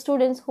even the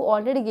students who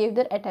already gave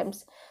their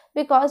attempts,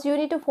 because you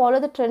need to follow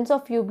the trends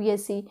of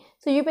UPSC.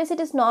 So UPSC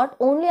is not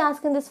only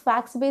asking this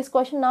facts based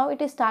question, now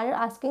it is started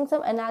asking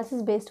some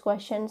analysis based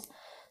questions.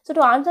 So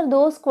to answer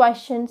those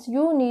questions,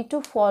 you need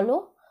to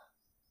follow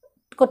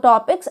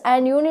topics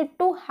and you need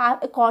to have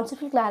a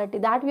conceptual clarity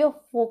that we are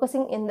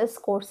focusing in these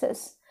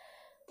courses.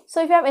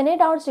 So if you have any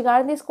doubts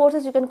regarding these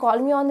courses, you can call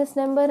me on this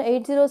number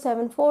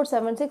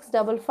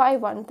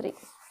 8074765513.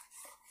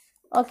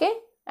 Okay,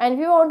 and if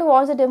you want to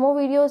watch the demo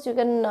videos, you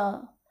can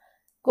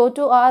go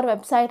to our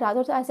website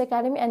Rathod IAS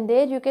Academy, and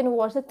there you can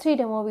watch the 3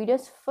 demo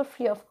videos for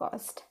free of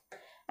cost.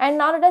 And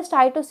now let us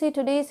try to see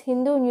today's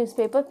Hindu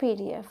newspaper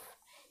PDF.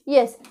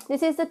 Yes,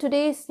 this is the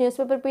today's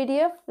newspaper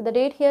PDF. The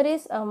date here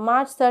is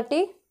March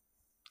 30,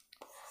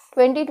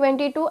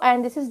 2022,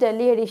 and this is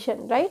Delhi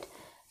edition, right?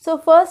 So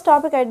first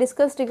topic I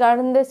discussed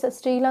regarding this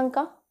Sri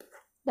Lanka,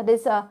 that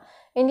is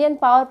Indian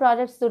power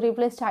projects to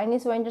replace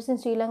Chinese ventures in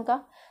Sri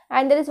Lanka.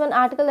 And there is one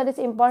article that is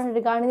important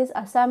regarding this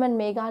Assam and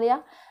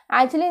Meghalaya.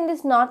 Actually in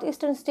these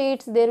northeastern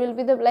states, there will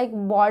be the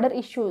border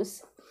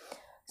issues.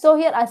 So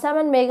here Assam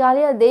and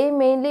Meghalaya, they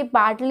mainly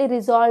partly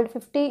resolved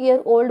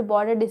 50-year-old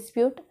border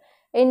dispute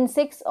in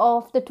 6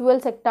 of the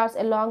 12 sectors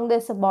along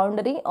this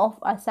boundary of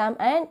Assam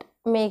and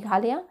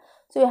Meghalaya.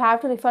 So you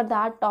have to refer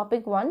that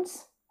topic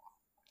once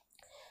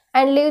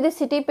and leave the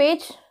city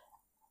page.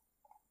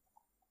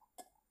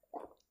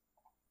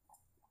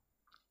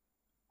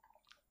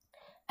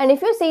 And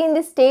if you see in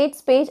the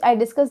states page, I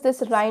discussed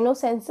this rhino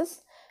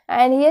census,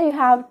 and here you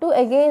have to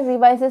again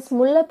revise this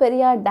Mulla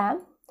Periyar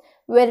Dam,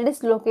 where it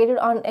is located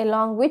on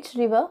along which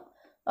river.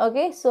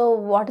 Okay, so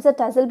what is the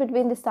tussle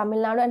between this Tamil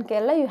Nadu and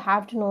Kerala, you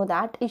have to know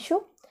that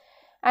issue.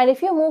 And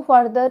if you move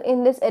further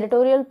in this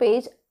editorial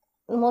page,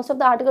 most of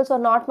the articles are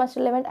not much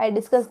relevant. I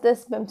discussed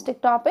this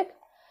BIMSTEC topic,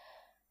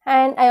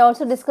 and I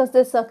also discussed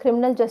this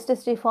criminal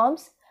justice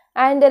reforms,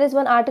 and there is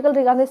one article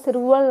regarding this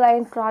rural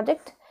line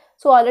project.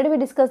 So already we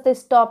discussed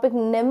this topic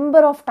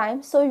number of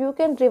times, so you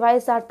can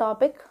revise that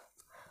topic.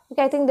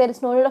 Okay, I think there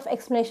is no need of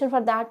explanation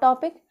for that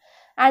topic.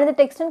 And in the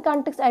text and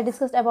context, I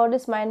discussed about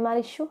this Myanmar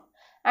issue.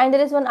 And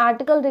there is one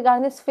article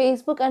regarding this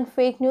Facebook and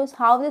fake news,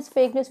 how this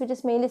fake news, which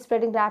is mainly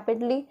spreading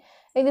rapidly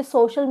in the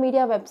social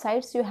media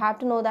websites, you have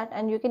to know that,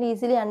 and you can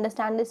easily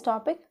understand this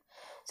topic.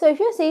 So if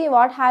you see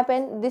what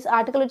happened, this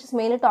article which is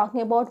mainly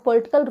talking about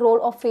political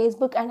role of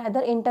Facebook and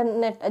other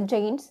internet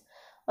giants.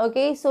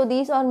 Okay, so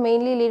these are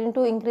mainly leading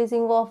to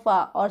increasing of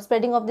or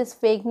spreading of this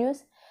fake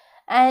news.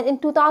 And in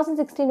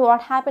 2016,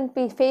 what happened?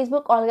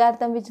 Facebook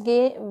algorithm which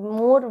gave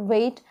more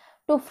weight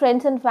to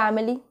friends and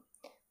family.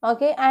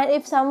 Okay, and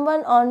if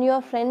someone on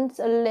your friends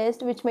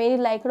list which mainly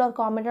liked or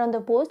commented on the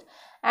post,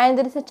 and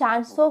there is a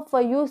chance of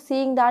for you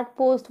seeing that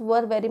post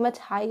were very much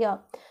higher.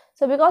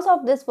 So because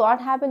of this, what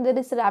happened? There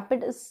is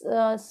rapid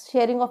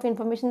sharing of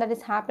information that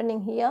is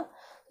happening here.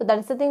 So that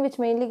is the thing which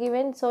mainly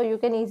given. So you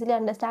can easily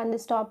understand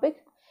this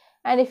topic.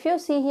 And if you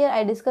see here,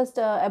 I discussed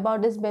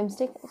about this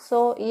BIMSTEC.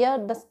 So here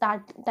the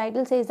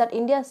title says that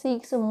India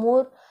seeks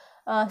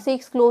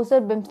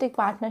closer BIMSTEC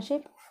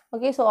partnership.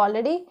 Okay, so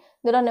already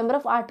there are a number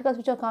of articles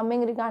which are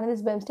coming regarding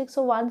this BIMSTEC.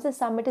 So once the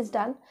summit is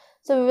done,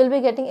 so we will be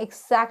getting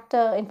exact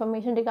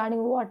information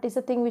regarding what is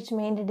the thing which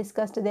mainly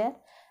discussed there.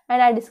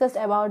 And I discussed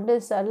about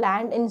this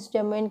land in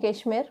Jammu and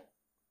Kashmir.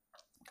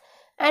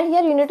 And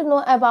here you need to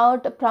know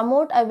about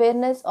promote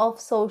awareness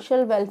of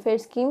social welfare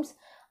schemes.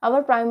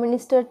 Our Prime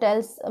Minister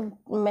tells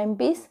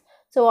MPs.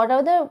 So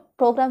whatever the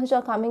programs which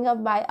are coming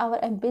up by our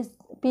MPs,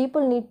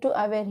 people need to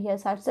aware here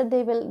such that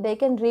they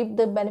can reap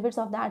the benefits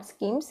of that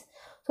schemes.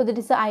 So that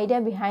is the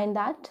idea behind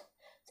that.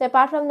 So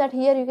apart from that,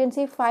 here you can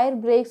see fire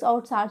breaks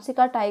out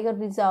Sarsika Tiger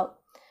Reserve.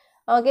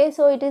 Okay,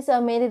 so it is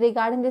mainly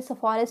regarding this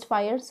forest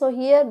fire. So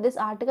here this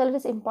article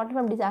is important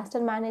from disaster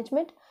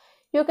management.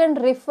 You can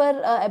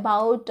refer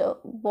about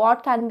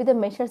what can be the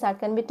measures that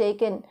can be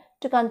taken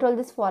to control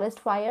these forest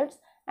fires.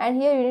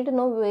 And here you need to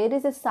know where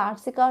is the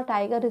Sarsika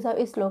Tiger Reserve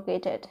is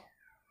located.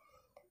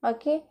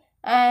 Okay,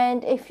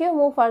 and if you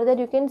move further,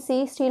 you can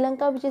see Sri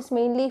Lanka, which is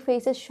mainly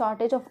faces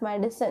shortage of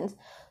medicines.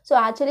 So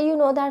actually you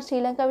know that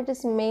Sri Lanka, which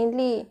is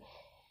mainly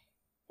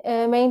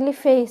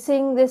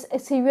facing this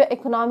severe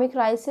economic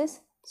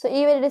crisis. So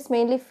even it is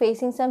mainly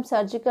facing some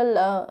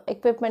surgical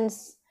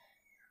equipments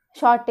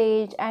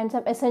shortage and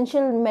some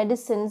essential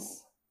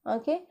medicines.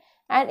 Okay,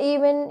 and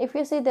even if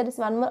you see, there is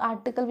one more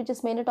article which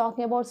is mainly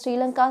talking about Sri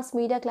Lanka's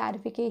media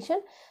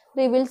clarification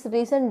reveals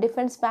recent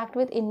defense pact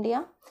with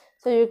India.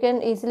 So you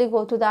can easily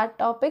go to that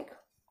topic.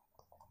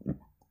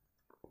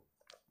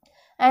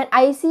 And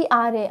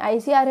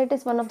ICRA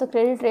is one of the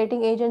credit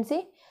rating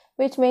agency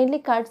which mainly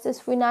cuts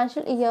this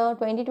financial year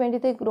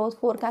 2023 growth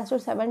forecast to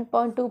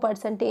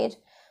 7.2%.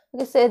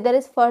 Okay, so there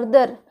is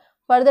further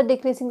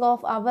decreasing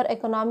of our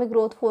economic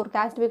growth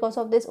forecast because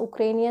of this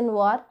Ukrainian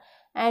war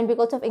and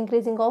because of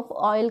increasing of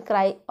oil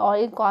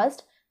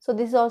cost. So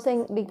this is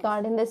also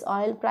regarding this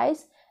oil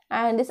price,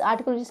 and this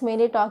article is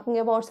mainly talking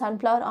about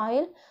sunflower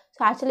oil.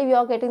 So actually we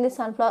are getting this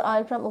sunflower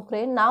oil from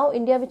Ukraine. Now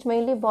India, which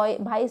mainly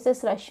buys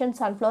this Russian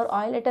sunflower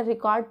oil at a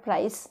record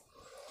price.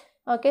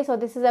 Okay, so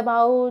this is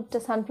about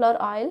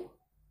sunflower oil.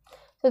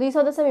 So these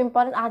are some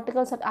important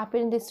articles that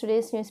appear in this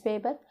today's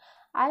newspaper.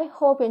 I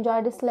hope you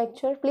enjoyed this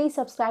lecture. Please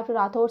subscribe to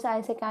Rathod's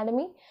IAS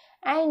Academy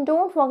and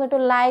don't forget to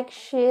like,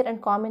 share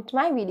and comment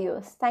my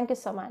videos. Thank you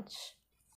so much.